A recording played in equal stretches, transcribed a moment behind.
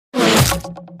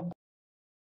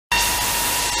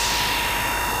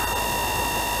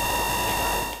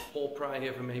Guy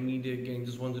here from AIM Media again.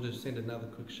 Just wanted to send another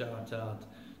quick shout out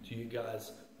to you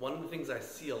guys. One of the things I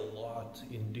see a lot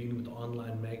in dealing with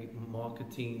online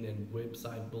marketing and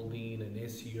website building and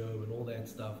SEO and all that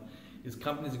stuff is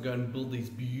companies are going to build these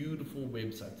beautiful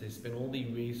websites. They spend all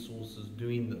the resources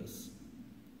doing this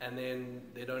and then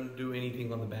they don't do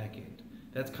anything on the back end.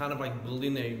 That's kind of like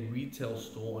building a retail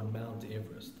store on Mount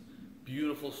Everest.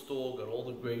 Beautiful store, got all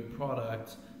the great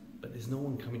products, but there's no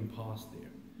one coming past there.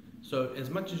 So as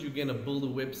much as you're going to build a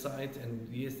website,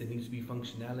 and yes, there needs to be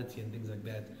functionality and things like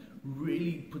that,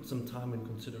 really put some time and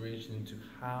consideration into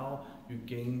how you're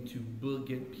going to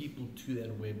get people to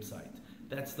that website.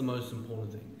 That's the most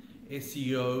important thing.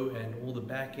 SEO and all the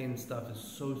back-end stuff is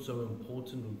so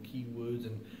important with keywords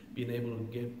and being able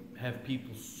to have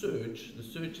people search the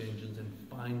search engines and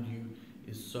find you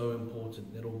is so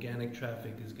important. That organic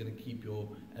traffic is going to keep your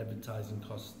advertising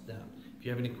costs down. If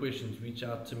you have any questions, reach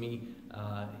out to me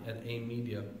at AIM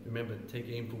Media. Remember, take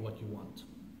aim for what you want.